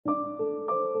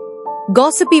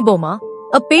Gossypiboma,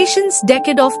 a patient's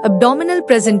decade of abdominal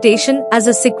presentation as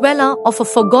a sequela of a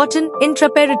forgotten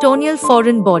intraperitoneal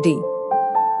foreign body.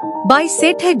 By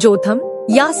Sethe Jotham,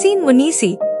 Yasin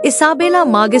Munisi, Isabella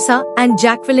Magisa and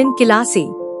Jacqueline Kilasi.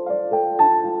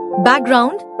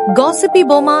 Background: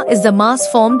 Gossypiboma is the mass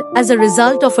formed as a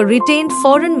result of a retained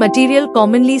foreign material,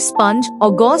 commonly sponge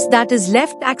or gauze, that is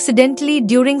left accidentally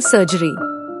during surgery.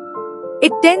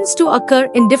 It tends to occur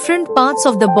in different parts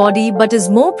of the body but is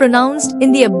more pronounced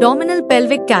in the abdominal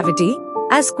pelvic cavity,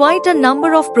 as quite a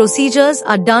number of procedures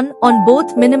are done on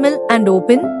both minimal and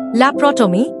open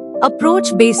laparotomy approach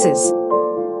basis.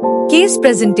 Case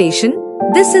presentation: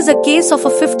 this is a case of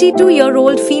a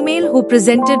 52-year-old female who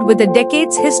presented with a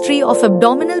decade's history of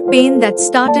abdominal pain that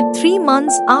started 3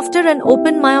 months after an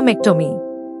open myomectomy.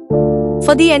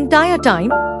 For the entire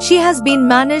time, she has been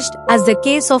managed as the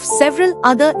case of several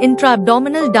other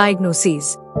intra-abdominal diagnoses.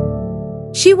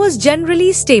 She was generally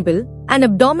stable. An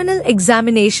abdominal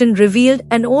examination revealed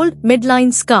an old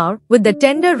midline scar with the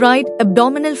tender right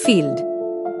abdominal field,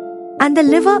 and the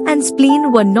liver and spleen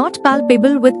were not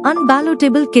palpable with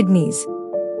unballotable kidneys.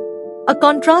 A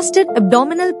contrasted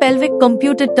abdominal pelvic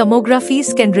computed tomography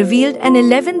scan revealed an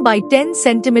 11 by 10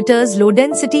 cm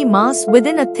low-density mass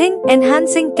within a thin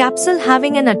enhancing capsule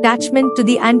having an attachment to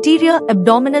the anterior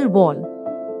abdominal wall.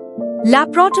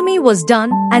 Laparotomy was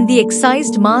done and the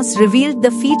excised mass revealed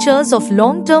the features of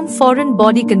long-term foreign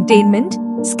body containment,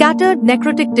 scattered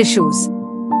necrotic tissues,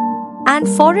 and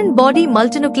foreign body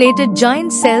multinucleated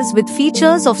giant cells with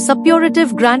features of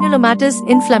suppurative granulomatous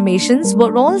inflammations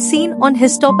were all seen on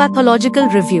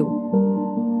histopathological review.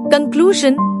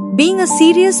 Conclusion: being a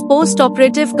serious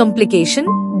post-operative complication,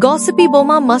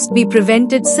 Gossypiboma must be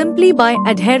prevented simply by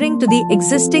adhering to the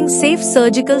existing safe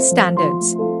surgical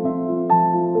standards.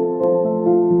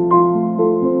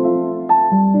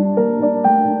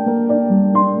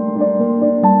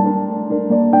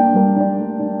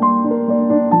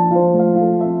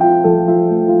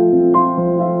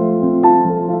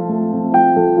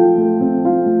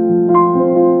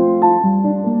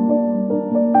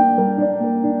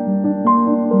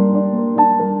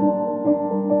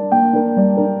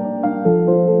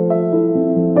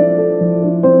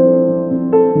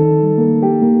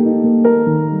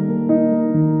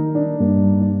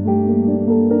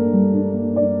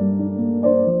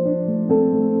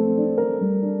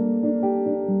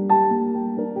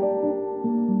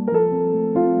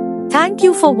 Thank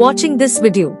you for watching this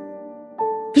video.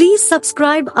 Please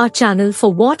subscribe our channel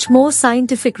for watch more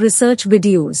scientific research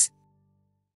videos.